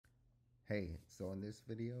Hey, so in this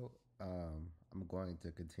video, I'm going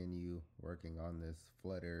to continue working on this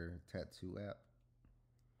Flutter tattoo app.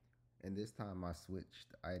 And this time I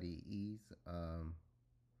switched IDEs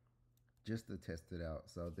just to test it out.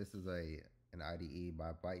 So this is an IDE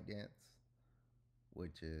by ByteDance,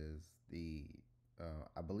 which is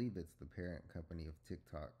I believe it's the parent company of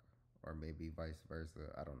TikTok, or maybe vice versa.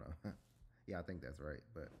 I don't know. Yeah, I think that's right.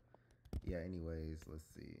 But yeah, anyways, let's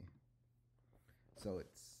see. So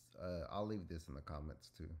I'll leave this in the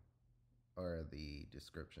comments too, or the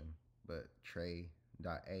description, but Trae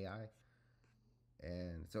AI.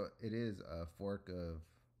 And so it is a fork of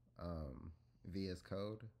VS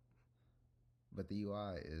Code, but the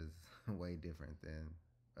UI is way different than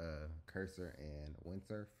Cursor and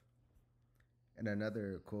Windsurf. And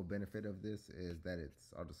another cool benefit of this is that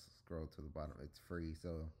I'll just scroll to the bottom, it's free.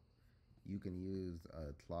 So you can use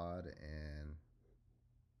Claude and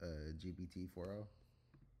GPT-4o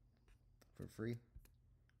for free.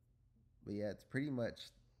 But yeah, it's pretty much,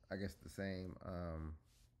 I guess, the same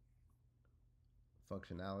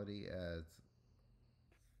functionality as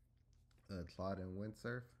Claude and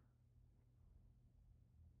Windsurf.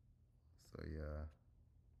 So yeah.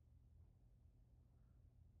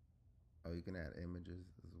 Oh, you can add images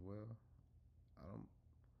as well. I don't.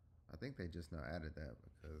 I think they just now added that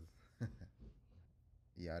because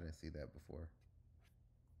yeah, I didn't see that before.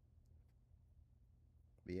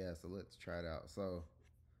 But yeah, so let's try it out. So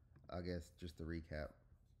I guess just to recap,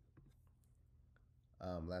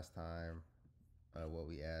 last time what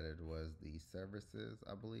we added was the services,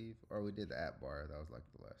 I believe, or we did the app bar. That was like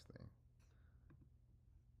the last thing.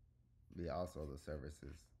 But yeah, also the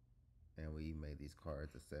services, and we made these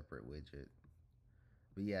cards a separate widget.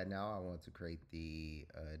 But yeah, now I want to create the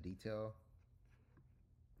detail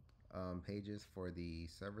pages for the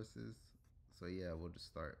services. So yeah, we'll just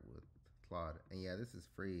start with Claude. And yeah, this is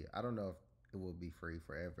free. I don't know if it will be free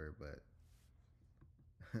forever, but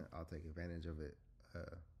I'll take advantage of it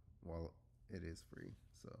while it is free.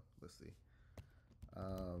 So let's see.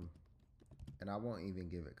 Um, and I won't even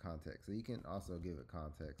give it context. So you can also give it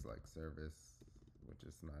context like service, which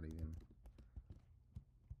is not even,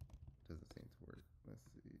 doesn't seem to work. Let's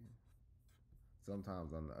see.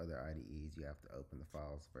 Sometimes on the other IDEs, you have to open the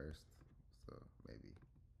files first. So maybe.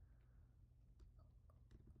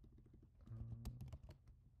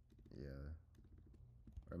 Yeah.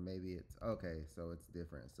 Or maybe it's, okay, so it's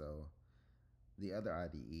different. So the other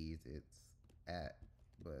IDEs, it's at,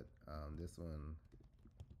 but this one,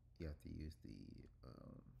 you have to use the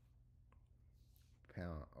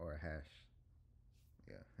pound or hash.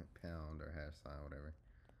 Yeah, pound or hash sign, whatever.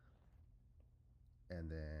 And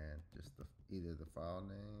then just either the file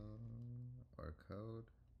name or code.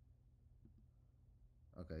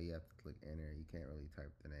 Okay, you have to click enter. You can't really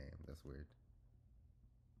type the name. That's weird.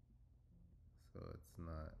 So it's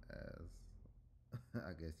not as,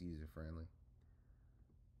 I guess, user friendly.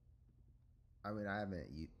 I mean, I haven't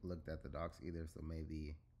looked at the docs either, so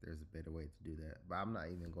maybe there's a better way to do that. But I'm not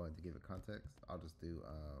even going to give it context. I'll just do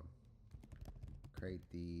create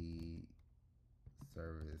the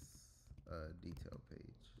service detail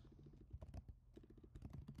page.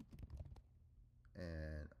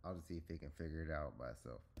 And I'll just see if it can figure it out by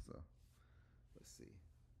itself. So let's see.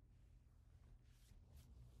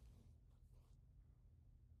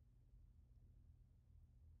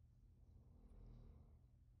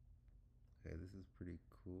 Okay, this is pretty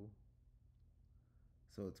cool.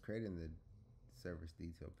 So it's creating the service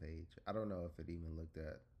detail page. I don't know if it even looked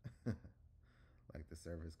at like the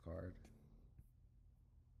service card.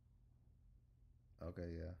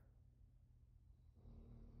 Okay, yeah.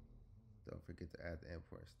 Don't forget to add the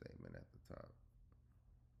import statement at the top.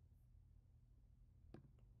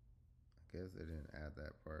 I guess they didn't add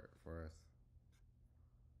that part for us.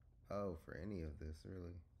 Oh, for any of this,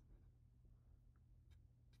 really?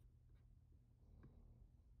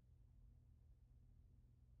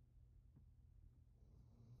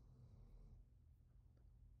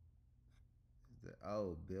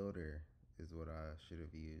 Oh, builder is what I should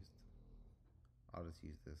have used. I'll just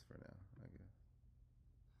use this for now, I guess.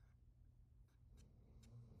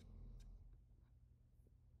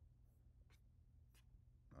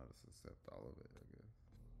 I'll just accept all of it, I guess.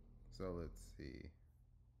 So let's see.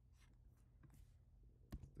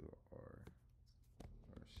 Let's do R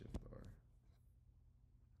or Shift R.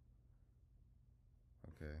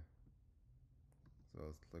 Okay. So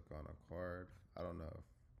let's click on a card. I don't know if,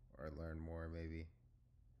 or learn more maybe.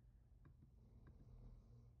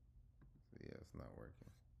 So yeah, it's not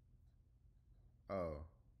working. Oh.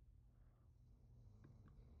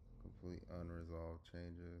 Complete unresolved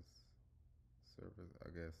changes. Service, I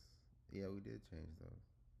guess. Yeah, we did change those.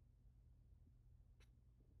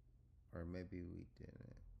 maybe we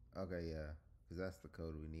didn't. Okay, yeah, because that's the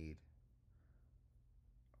code we need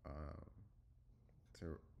um,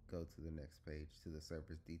 to go to the next page, to the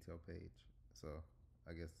service detail page. So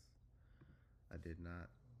I guess I did not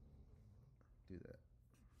do that.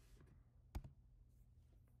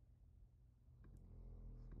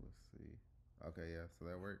 Let's see. Okay, yeah, so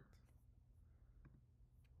that worked.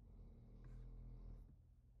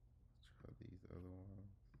 Let's try these other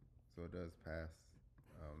ones. So it does pass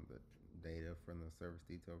the data from the service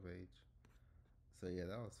detail page. So yeah,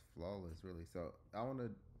 that was flawless, really. So I want to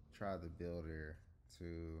try the builder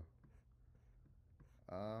to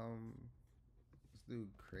let's do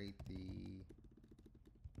create the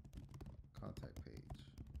contact page.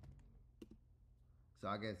 So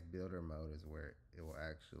I guess builder mode is where it will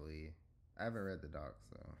actually. I haven't read the doc,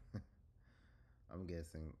 so I'm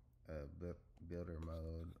guessing builder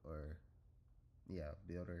mode or yeah,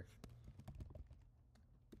 builder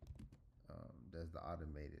does the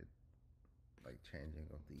automated like changing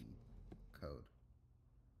of the code.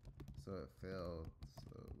 So it failed.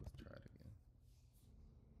 So let's try it again.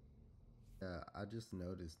 Yeah, I just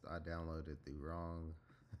noticed I downloaded the wrong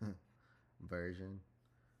version.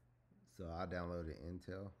 So I downloaded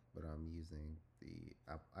Intel, but I'm using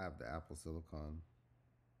I have the Apple Silicon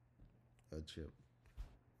chip.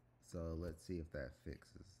 So let's see if that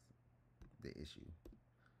fixes the issue.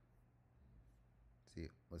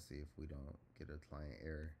 Let's see if we don't get a client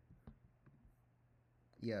error.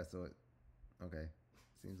 Yeah, so okay.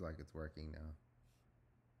 Seems like it's working now.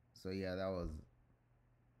 So yeah, that was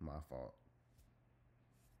my fault.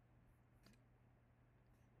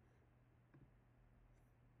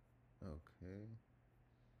 Okay.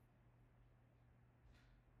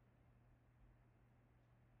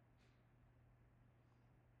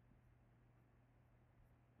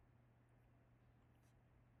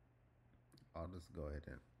 I'll just go ahead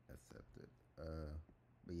and accept it.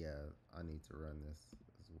 But yeah, I need to run this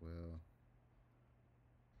as well.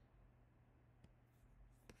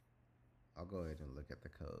 I'll go ahead and look at the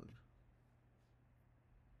code.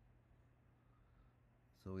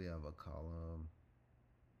 So we have a column,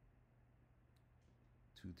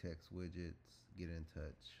 2 text widgets, get in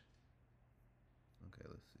touch. Okay,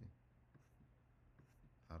 let's see.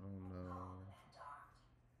 I don't know.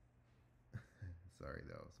 Sorry,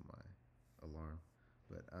 that was my alarm.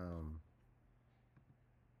 But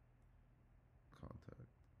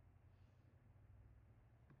contact.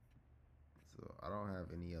 So I don't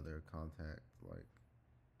have any other contact like.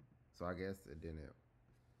 So I guess it didn't.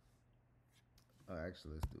 Oh,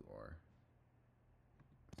 actually, let's do R.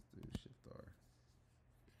 Let's do Shift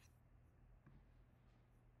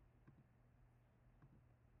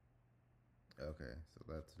R. Okay, so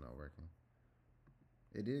that's not working.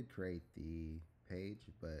 It did create the page,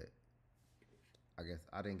 but I guess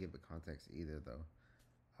I didn't give it context either, though.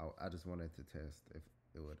 I just wanted to test if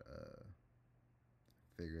it would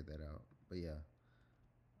figure that out. But yeah,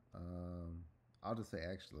 I'll just say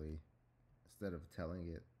actually, instead of telling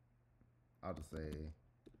it, I'll just say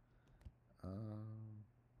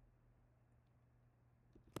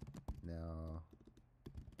now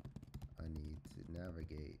I need to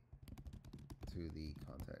navigate to the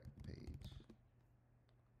contact page.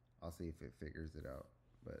 I'll see if it figures it out.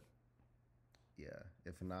 But yeah,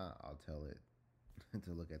 if not, I'll tell it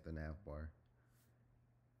to look at the nav bar.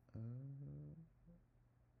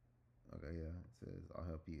 Okay, yeah, it says I'll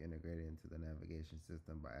help you integrate it into the navigation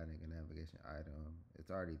system by adding a navigation item. It's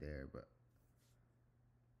already there, but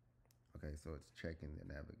okay, so it's checking the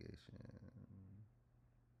navigation.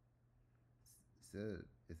 It said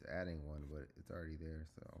it's adding one, but it's already there,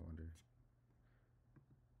 so I wonder.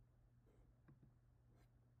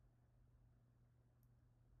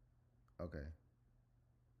 Okay.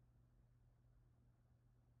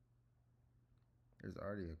 There's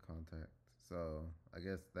already a contact. So I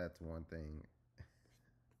guess that's one thing.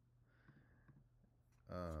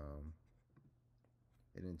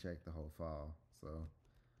 It didn't check the whole file. So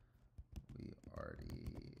we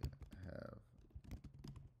already have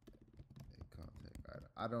a contact.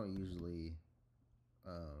 I don't usually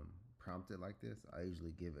prompt it like this. I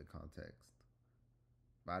usually give it context.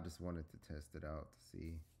 But I just wanted to test it out to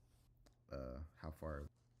see how far.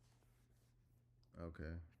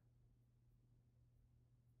 Okay.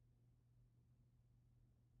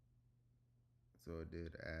 So it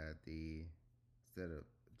did add the, instead of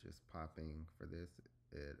just popping for this,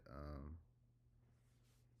 it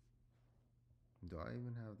do I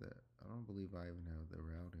even have that? I don't believe I even have the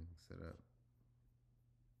routing set up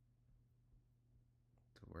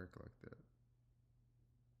to work like that.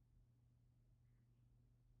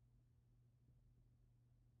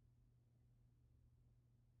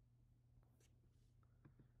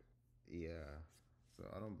 So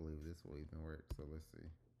I don't believe this will even work. So let's see.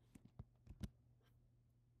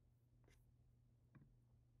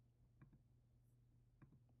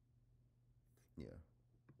 Yeah.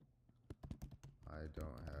 I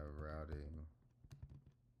don't have routing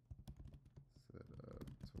set up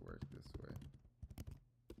to work this way.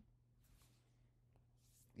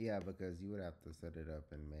 Yeah, because you would have to set it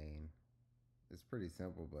up in main. It's pretty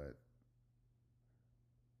simple, but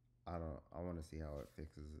I want to see how it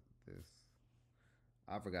fixes this.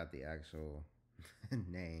 I forgot the actual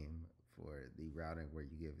name for the routing where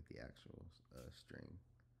you give it the actual string.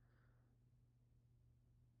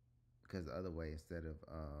 Because the other way, instead of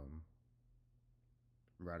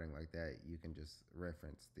routing like that, you can just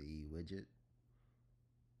reference the widget.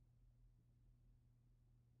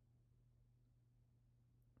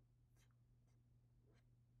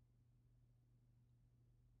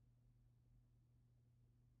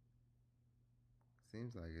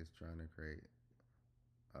 Seems like it's trying to create.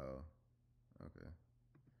 Oh, okay.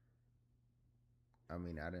 I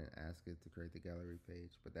mean, I didn't ask it to create the gallery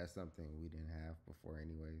page, but that's something we didn't have before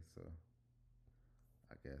anyway, so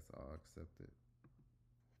I guess I'll accept it.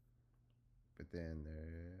 But then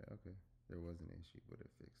there was an issue, but it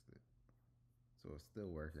fixed it. So it's still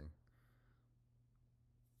working.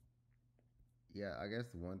 Yeah, I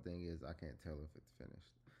guess one thing is I can't tell if it's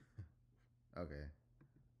finished. Okay,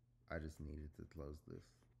 I just needed to close this.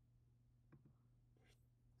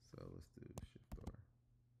 So let's do Shift R.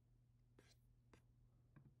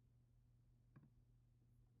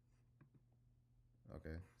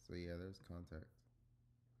 Okay, so yeah, there's contact.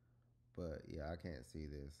 But yeah, I can't see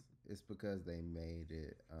this. It's because they made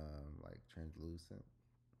it like translucent.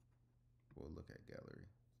 We'll look at gallery.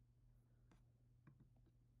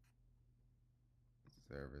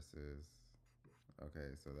 Services.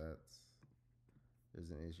 Okay, so there's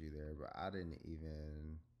an issue there, but I didn't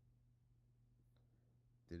even.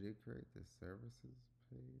 Did it create the services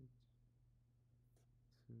page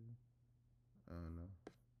too? Oh no,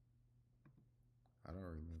 I don't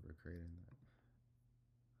remember creating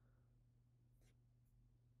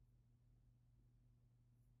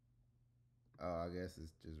that. Oh, I guess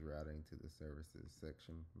it's just routing to the services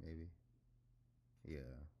section, maybe.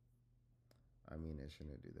 Yeah, I mean it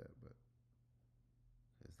shouldn't do that, but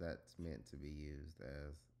because that's meant to be used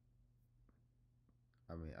as.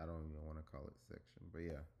 I mean, I don't even want to call it section, but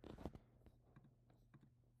yeah.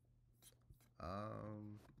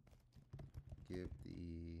 Um, give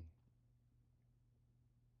the.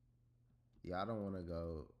 Yeah, I don't want to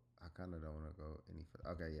go. I kind of don't want to go any further.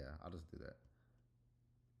 Okay, yeah, I'll just do that.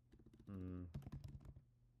 Mm,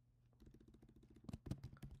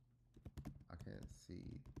 I can't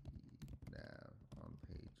see the nav on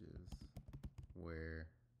pages where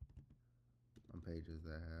on pages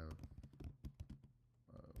that have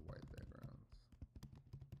white backgrounds.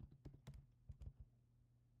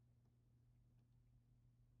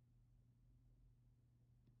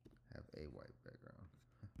 Have a white background.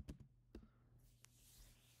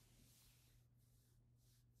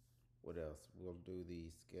 What else? We'll do the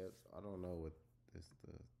sketch. I don't know what this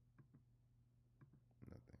does.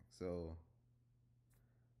 Nothing. So,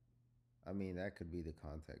 I mean, that could be the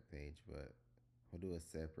contact page, but we'll do a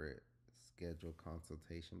separate schedule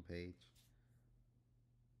consultation page.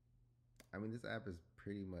 I mean, this app is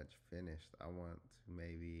pretty much finished. I want to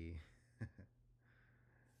maybe.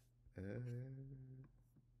 uh,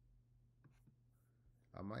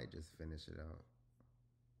 I might just finish it out.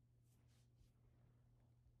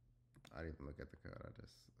 I didn't even look at the code. I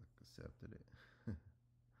just accepted it.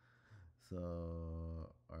 So,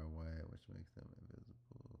 are white, which makes them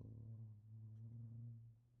invisible.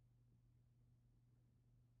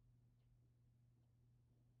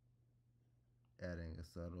 Adding a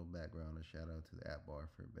subtle background or shadow to the app bar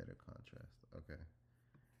for better contrast. Okay.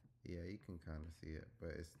 Yeah, you can kind of see it,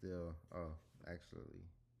 but it's still. Oh, actually,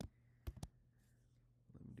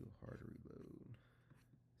 let me do a hard reload.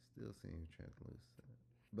 Still seems translucent,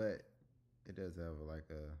 but it does have like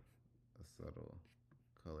a subtle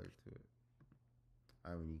color to it.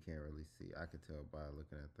 I mean, you can't really see. I could tell by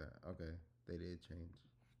looking at that. Okay, they did change.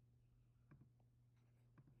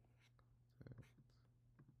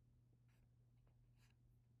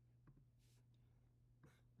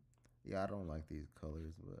 Yeah, I don't like these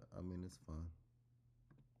colors, but I mean, it's fun.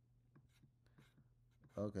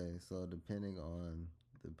 Okay, so depending on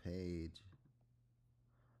the page,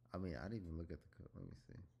 I mean, I didn't even look at the code. Let me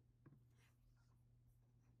see.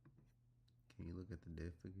 Can you look at the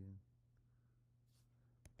diff again?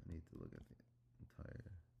 I need to look at the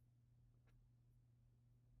entire.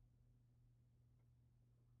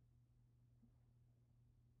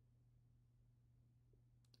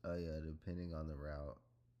 Oh yeah, depending on the route.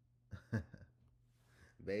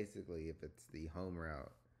 Basically, if it's the home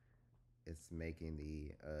route, it's making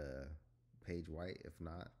the page white. If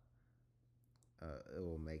not, it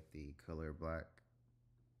will make the color black.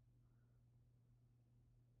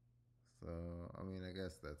 So I mean, I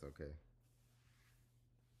guess that's okay.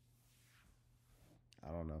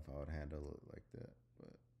 I don't know if I would handle it like that,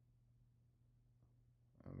 but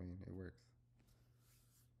I mean, it works.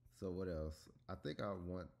 So what else? I think I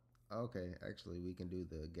want. Okay, actually, we can do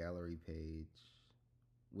the gallery page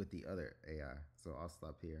with the other AI. So I'll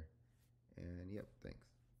stop here. And yep,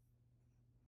 thanks.